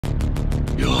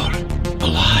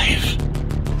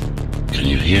Can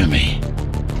you hear me?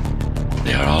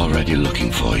 They are already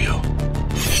looking for you.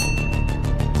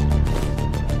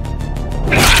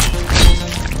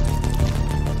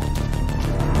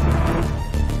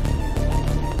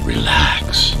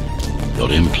 Relax.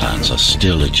 Your implants are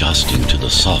still adjusting to the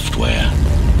software.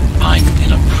 I'm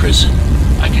in a prison.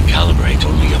 I can calibrate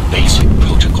only your basic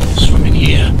protocols from in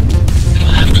here.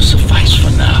 It'll have to suffice for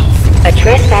now. A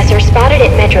trespasser spotted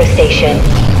at Metro Station.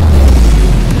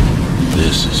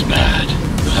 This is bad.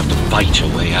 You'll have to fight your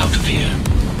way out of here.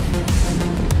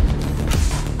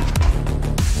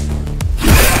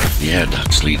 The air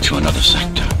ducts lead to another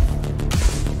sector.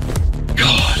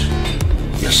 God,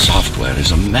 your software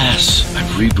is a mess. I've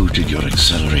rebooted your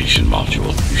acceleration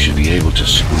module. You should be able to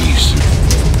squeeze.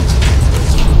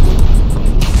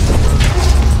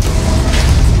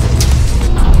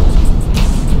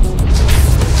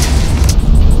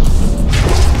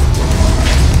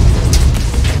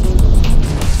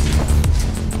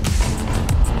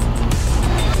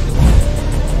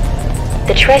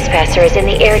 The trespasser is in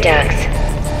the air ducts.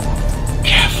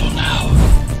 Careful now.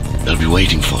 They'll be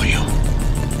waiting for you.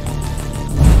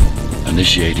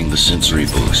 Initiating the sensory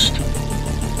boost.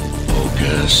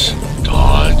 Focus,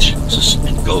 dodge,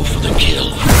 and go for the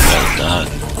kill. Well done,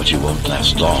 but you won't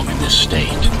last long in this state.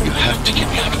 You have to get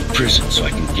me out of prison so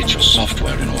I can get your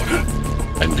software in order.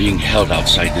 I'm being held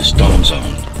outside this dome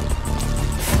zone.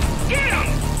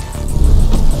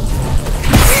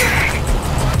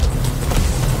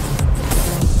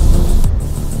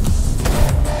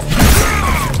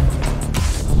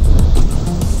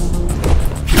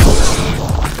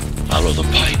 Follow the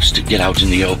pipes to get out in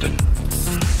the open.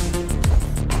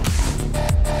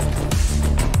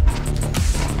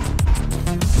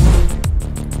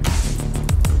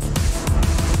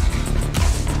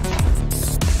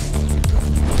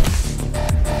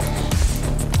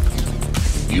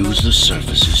 Use the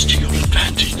surfaces to your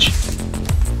advantage.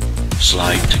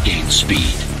 Slide to gain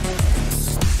speed.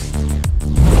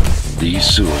 These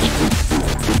sewers...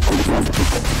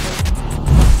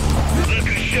 Look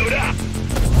who showed up!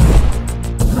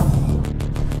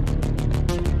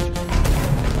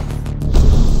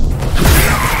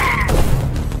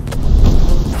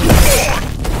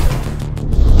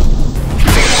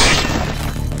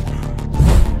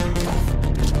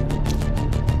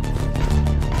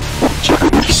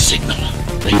 Signal.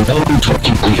 They know I'm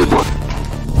talking to you.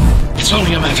 It's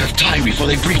only a matter of time before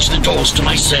they breach the doors to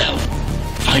my cell.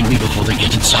 Find me before they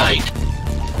get inside.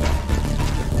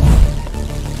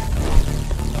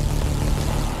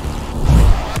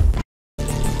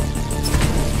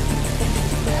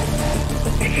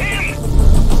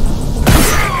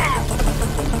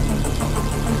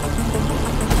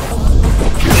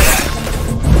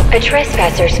 A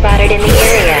trespasser spotted in the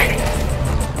area.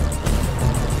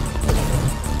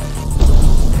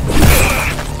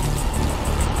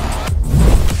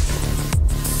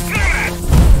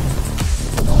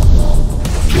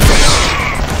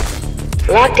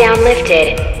 Lockdown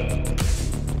lifted.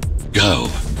 Go.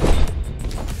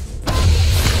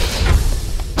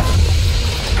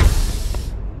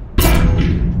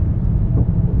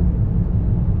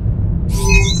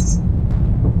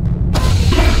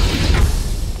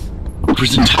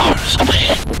 Prison towers up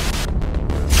ahead.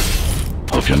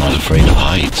 Hope you're not afraid of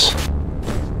heights.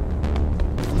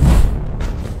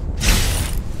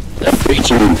 They're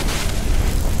breaching.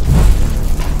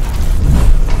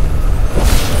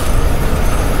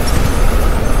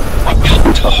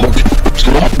 To hold it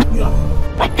longer.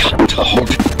 I got to hold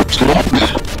it longer.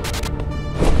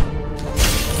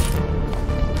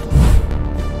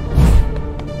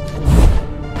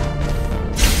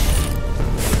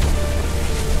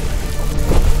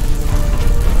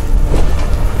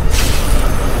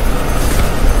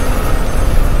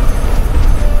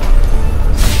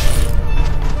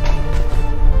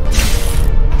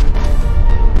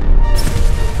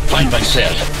 Find my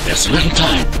cell. There's little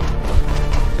time.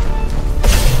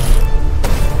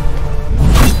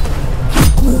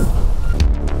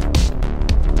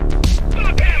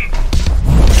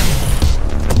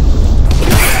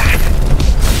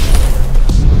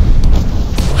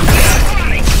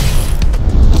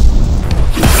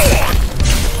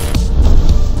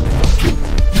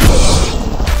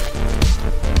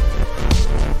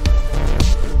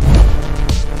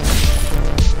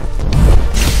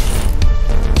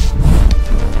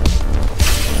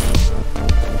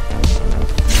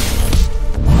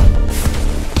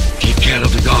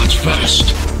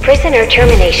 First. Prisoner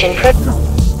termination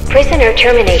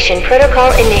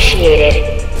protocol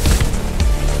initiated.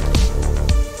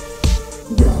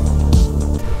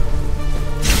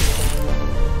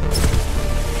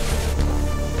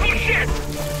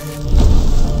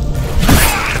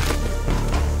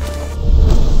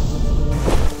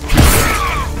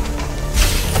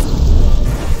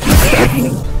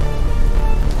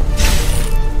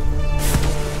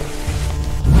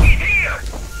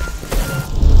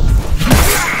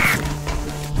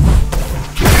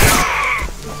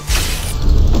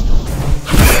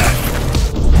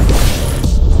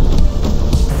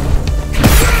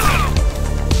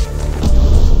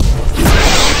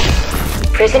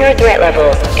 Prisoner threat level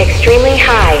extremely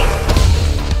high.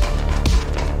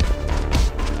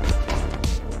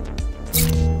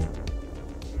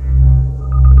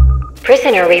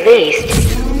 Prisoner released.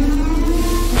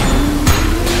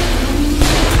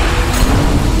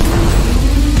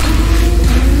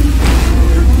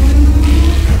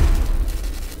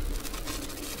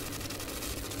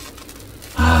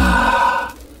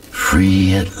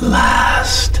 Free at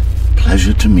last.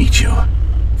 Pleasure to meet you.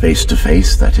 Face to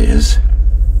face, that is.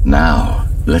 Now,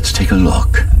 let's take a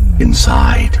look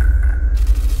inside.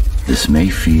 This may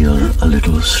feel a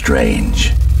little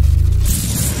strange.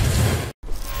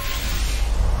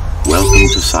 Welcome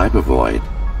to Cybervoid.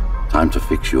 Time to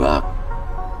fix you up.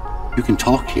 You can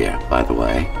talk here, by the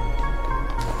way.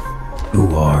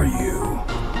 Who are you?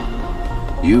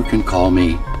 You can call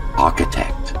me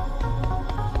Architect.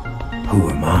 Who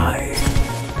am I?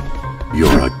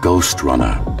 You're a ghost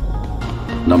runner.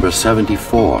 Number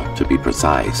 74, to be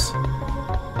precise.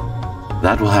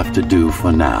 That will have to do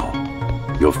for now.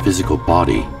 Your physical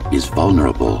body is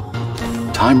vulnerable.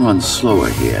 Time runs slower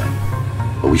here,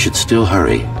 but we should still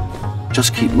hurry.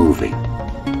 Just keep moving.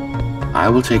 I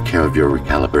will take care of your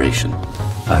recalibration.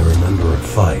 I remember a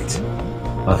fight.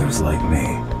 Others like me.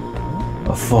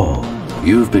 A fall.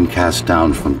 You've been cast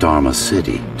down from Dharma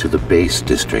City to the base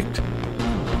district.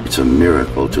 It's a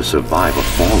miracle to survive a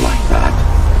fall like that.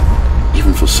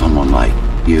 Even for someone like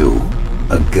you.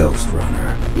 A ghost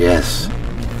runner. Yes.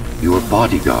 You were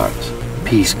bodyguards,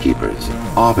 peacekeepers,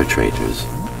 arbitrators,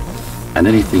 and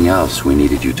anything else we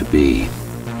needed you to be.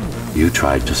 You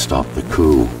tried to stop the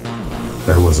coup.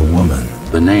 There was a woman.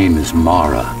 The name is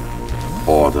Mara,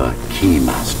 or the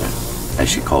Keymaster, as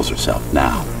she calls herself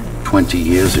now. 20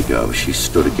 years ago, she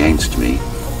stood against me.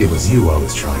 It was you I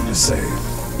was trying to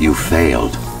save. You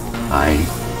failed. I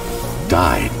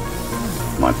died.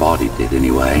 My body did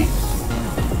anyway.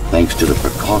 Thanks to the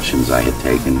precautions I had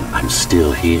taken, I'm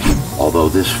still here. Although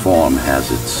this form has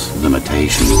its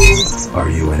limitations. Are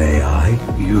you an AI?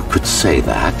 You could say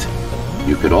that.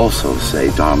 You could also say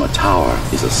Dharma Tower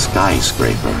is a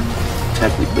skyscraper.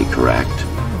 Technically correct.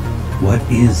 What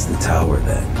is the tower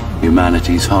then?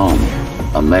 Humanity's home.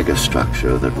 A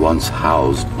megastructure that once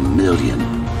housed 1 million.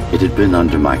 It had been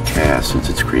under my care since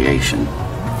its creation.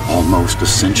 Almost a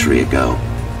century ago.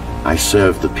 I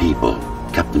served the people,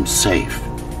 kept them safe,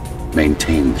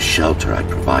 maintained the shelter I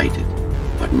provided.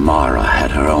 But Mara had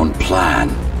her own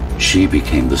plan. She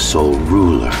became the sole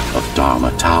ruler of Dharma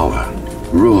Tower,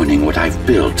 ruining what I've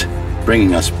built,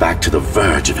 bringing us back to the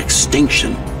verge of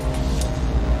extinction.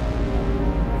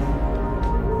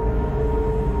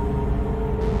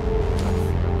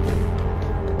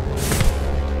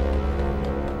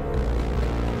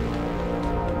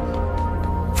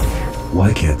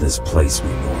 Why can't this place be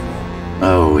normal?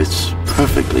 Oh, it's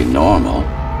perfectly normal.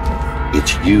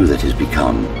 It's you that has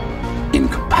become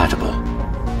incompatible.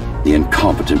 The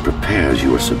incompetent repairs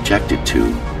you were subjected to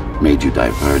made you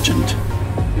divergent.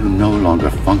 You no longer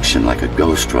function like a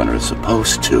ghost runner is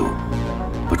supposed to.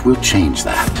 But we'll change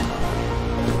that.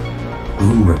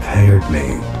 Who repaired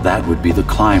me? That would be the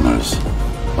Climbers,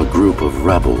 a group of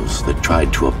rebels that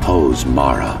tried to oppose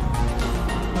Mara.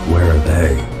 Where are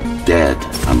they? Dead,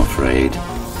 I'm afraid.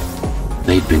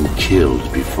 They'd been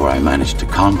killed before I managed to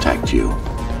contact you.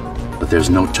 But there's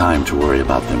no time to worry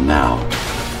about them now.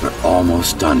 We're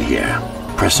almost done here.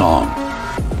 Press on.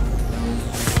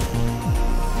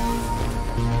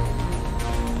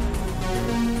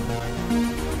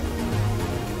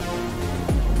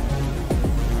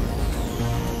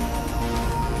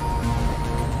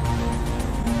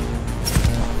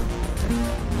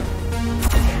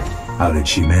 How did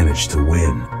she manage to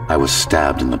win? I was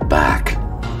stabbed in the back.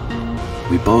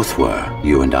 We both were,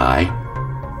 you and I.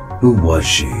 Who was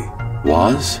she?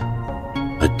 Was?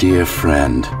 A dear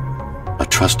friend. A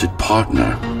trusted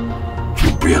partner.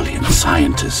 A brilliant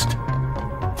scientist.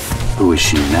 Who is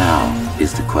she now,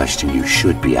 is the question you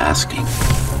should be asking.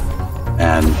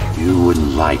 And you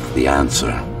wouldn't like the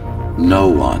answer. No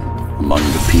one among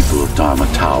the people of Dharma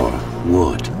Tower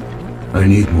would. I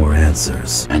need more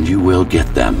answers. And you will get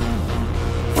them.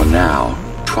 For now,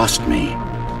 trust me.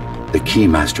 The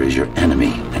Keymaster is your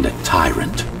enemy and a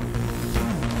tyrant.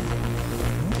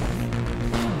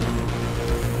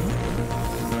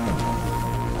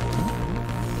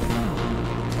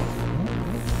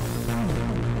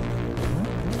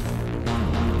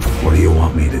 What do you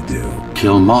want me to do?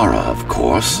 Kill Mara, of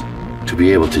course. To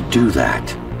be able to do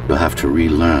that, you'll have to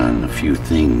relearn a few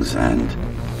things and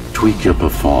tweak your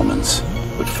performance.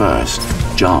 But first,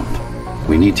 jump.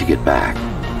 We need to get back,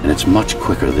 and it's much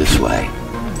quicker this way.